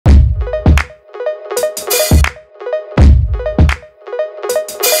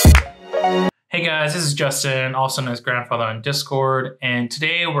guys, this is Justin, also known as Grandfather on Discord, and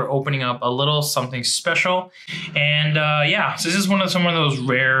today we're opening up a little something special. And yeah, so this is some of those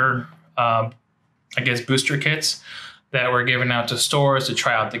rare, I guess, booster kits that we're giving out to stores to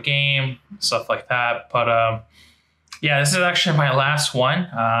try out the game, stuff like that. But yeah, this is actually my last one.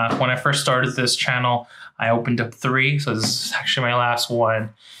 When I first started this channel, I opened up 3, so this is actually my last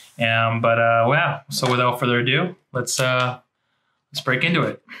one. But yeah, so without further ado, let's break into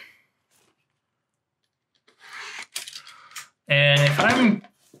it. And if I'm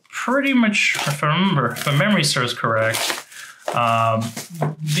pretty much, if my memory serves correct,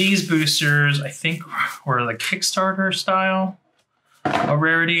 these boosters, I think, were like Kickstarter style of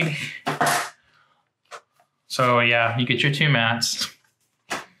rarity. So yeah, you get your 2 mats.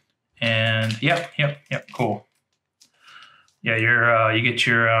 And yep, cool. Yeah, you get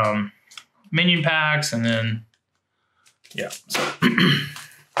your minion packs, and then yeah. So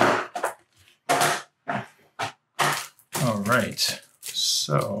all right.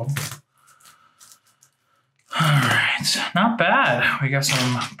 So all right, not bad. We got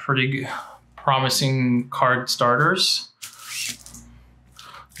some pretty promising card starters.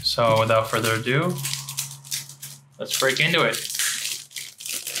 So without further ado, let's break into it.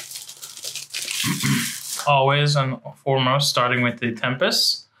 Always and foremost, starting with the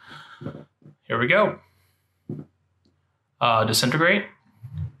Tempest. Here we go. Disintegrate,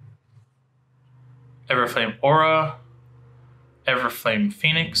 Everflame Aura, Everflame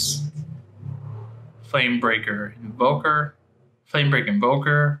Phoenix, Flamebreaker Invoker, Flamebreak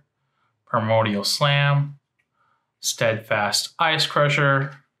Invoker, Primordial Slam, Steadfast Ice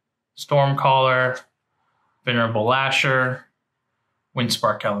Crusher, Stormcaller, Venerable Lasher,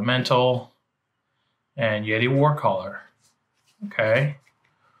 Windspark Elemental, and Yeti Warcaller. Okay,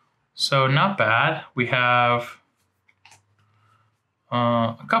 so not bad. We have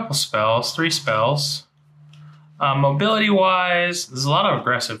a couple spells, 3 spells. Mobility-wise, there's a lot of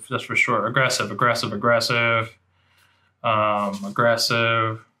aggressive, that's for sure. Aggressive,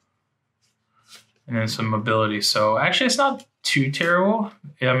 and then some mobility. So actually, it's not too terrible.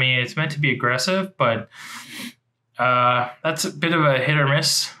 I mean, it's meant to be aggressive, but that's a bit of a hit or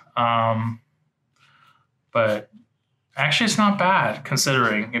miss. But actually, it's not bad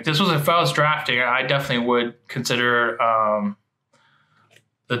considering. If I was drafting, I definitely would consider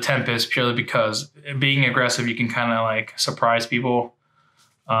the Tempest, purely because being aggressive, you can kind of like surprise people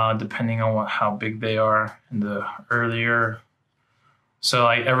depending on how big they are in the earlier. So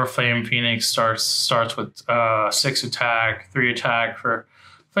like Everflame Phoenix starts with 6 attack, 3 attack for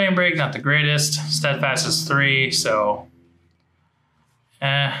Flame Break, not the greatest. Steadfast is 3, so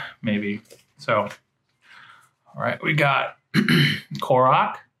maybe. So all right, we got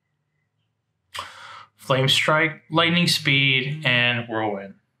Korok, Flame Strike, Lightning Speed, and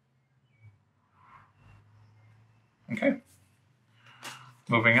Whirlwind. Okay,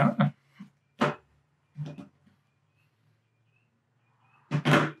 moving on.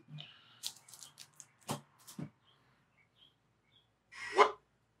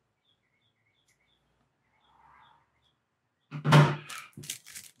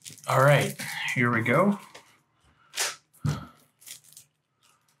 All right, here we go.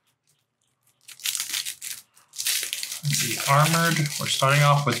 The Armored, we're starting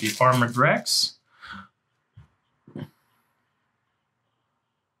off with the Armored Rex.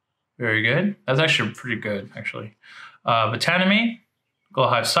 Very good. That's actually pretty good, actually. Botanimate,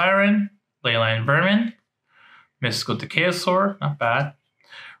 Glowhive Siren, Leyline Vermin, Mystical Decayosaur, not bad.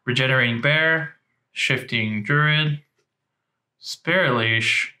 Regenerating Bear, Shifting Druid, Spirit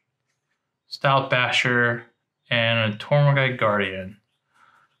Leash, Stout Basher, and a Tormagite Guardian.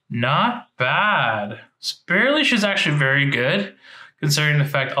 Not bad. Spirit Leash is actually very good, considering the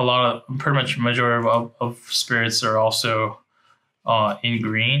fact pretty much majority of spirits are also in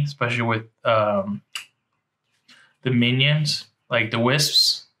green, especially with the minions, like the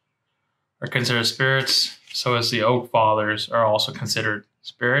Wisps are considered spirits. So as the Oak Fathers are also considered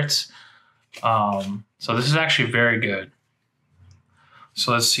spirits. So this is actually very good.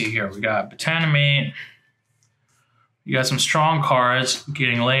 So let's see here. We got Botanimate. You got some strong cards,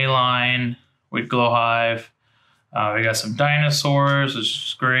 getting Leyline with Glowhive. We got some dinosaurs, which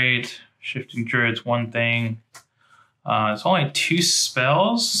is great. Shifting Druid's one thing. It's only 2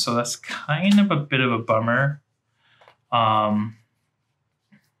 spells, so that's kind of a bit of a bummer. But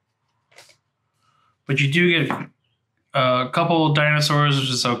you do get a couple dinosaurs, which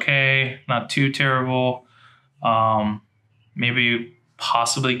is okay. Not too terrible. Maybe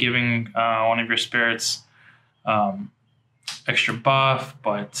possibly giving one of your spirits extra buff,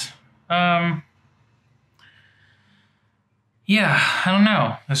 but Yeah, I don't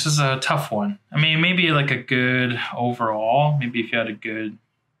know. This is a tough one. I mean, maybe like a good overall. Maybe if you had a good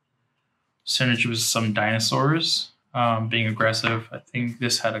synergy with some dinosaurs, being aggressive. I think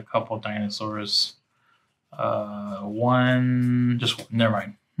this had a couple dinosaurs. Never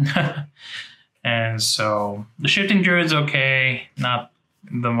mind. And so the shifting druid's okay, not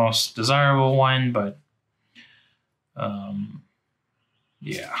the most desirable one, but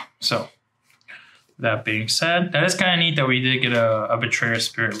yeah. So that being said, that is kind of neat that we did get a Betrayer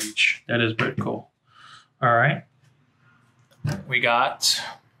Spirit Leech. That is pretty cool. All right. We got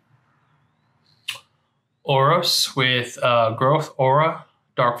Oros with Growth Aura,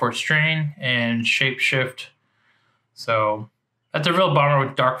 Dark Force Strain, and Shapeshift. So that's a real bummer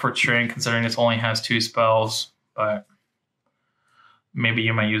with Dark Force Strain, considering this only has 2 spells, but maybe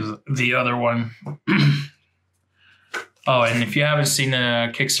you might use the other one. Oh, and if you haven't seen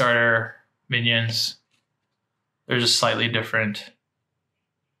the Kickstarter minions, they're just slightly different.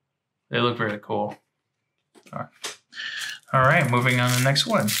 They look really cool. All right, moving on to the next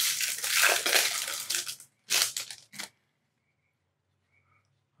one.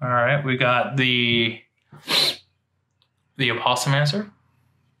 All right, we got the Apostlemancer,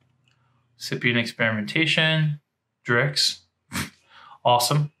 Scipion Experimentation, Drix,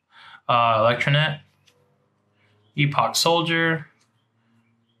 awesome, Electronet, Epoch Soldier,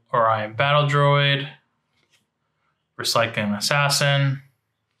 Orion Battle Droid, Recycling Assassin,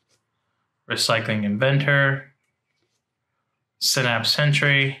 Recycling Inventor, Synapse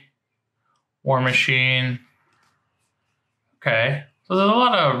Sentry, War Machine. Okay, so there's a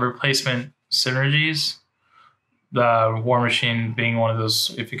lot of replacement synergies. The War Machine being one of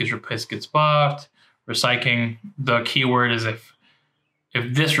those, if it gets replaced, gets buffed. Recycling, the keyword is if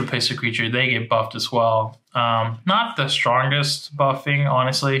this replaces a creature, they get buffed as well. Not the strongest buffing,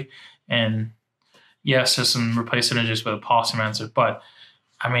 honestly. And yes, there's some replace synergies with Apostlemancer, but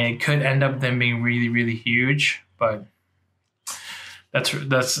I mean, it could end up them being really, really huge. But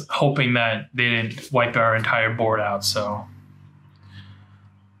that's hoping that they didn't wipe our entire board out. So,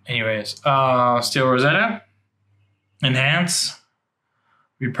 anyways, Steel Rosetta, Enhance,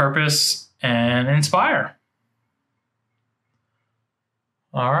 Repurpose, and Inspire.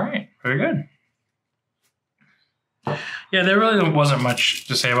 All right, very good. Yeah, there really wasn't much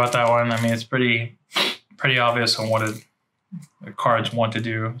to say about that one. I mean, it's pretty obvious on what the cards want to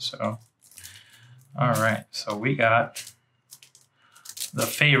do. So, all right. So we got the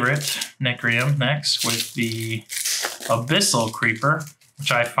favorite Necrium next with the Abyssal Creeper,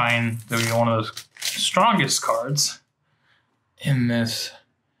 which I find to be one of the strongest cards in this.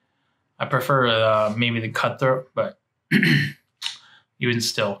 I prefer maybe the Cutthroat, but even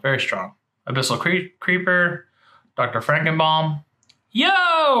still, very strong. Abyssal Creeper, Dr. Frankenbaum.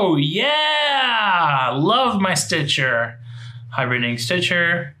 Yo, yeah! Love my Stitcher. Hibernating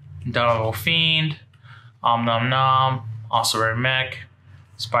Stitcher, Indomitable Fiend, Om Nom Nom, Ossuary Mech,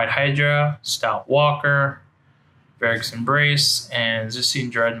 Spite Hydra, Stout Walker, Varric's Embrace, and Zissine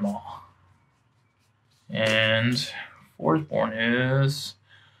Dreadmaw. And fourth born is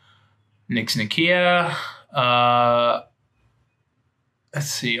Nyx Nikia. Let's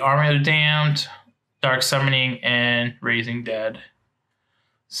see, Army of the Damned, Dark Summoning, and Raising Dead.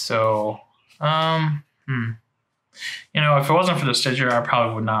 So, you know, if it wasn't for the Stitcher, I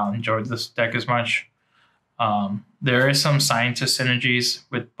probably would not enjoy this deck as much. There is some Scientist synergies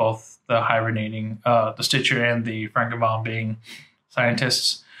with both the hibernating, the Stitcher and the Frankenbaum being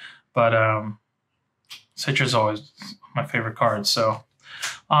scientists, but Stitcher's always my favorite card. So,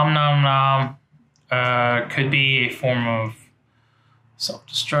 Om Nom Nom could be a form of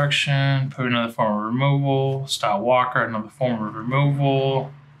self-destruction, put another form of removal, Style Walker, another form of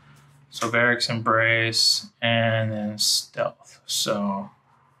removal, so Varric's Embrace, and then Stealth. So,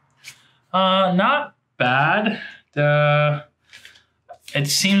 not bad. It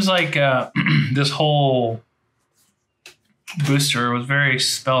seems like this whole booster was very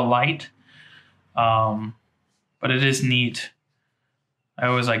spell light, but it is neat. I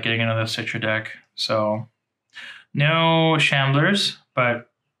always like getting another Stitcher deck. So, no Shamblers, but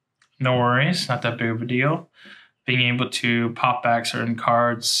no worries, not that big of a deal. Being able to pop back certain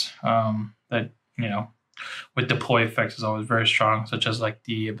cards that, you know, with deploy effects is always very strong, such as like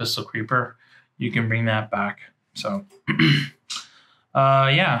the Abyssal Creeper. You can bring that back. So,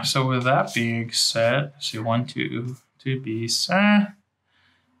 yeah, so with that being said, let's see, 1, 2 beasts.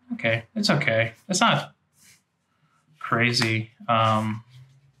 Okay, it's okay. It's not crazy. But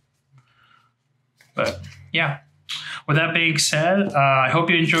yeah. With that being said, I hope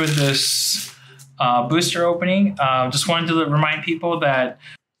you enjoyed this booster opening. Just wanted to remind people that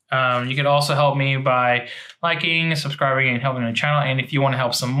You can also help me by liking, subscribing, and helping the channel. And if you want to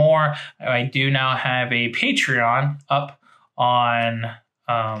help some more, I do now have a Patreon up on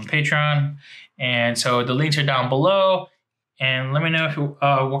Patreon. And so the links are down below. And let me know if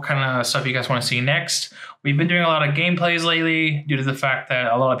what kind of stuff you guys want to see next. We've been doing a lot of gameplays lately due to the fact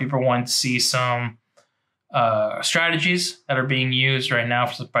that a lot of people want to see some strategies that are being used right now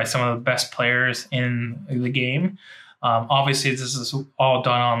by some of the best players in the game. Obviously, this is all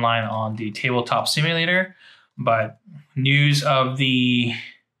done online on the Tabletop Simulator, but news of the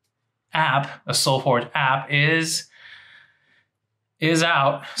app, the SoulForge app, is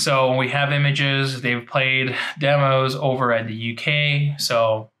out. So we have images. They've played demos over at the UK.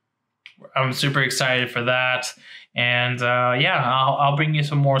 So I'm super excited for that. And yeah, I'll bring you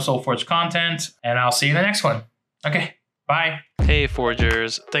some more SoulForge content, and I'll see you in the next one. Okay, bye. Hey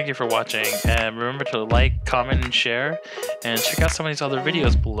Forgers, thank you for watching, and remember to like, comment, and share, and check out some of these other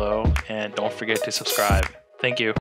videos below, and don't forget to subscribe. Thank you.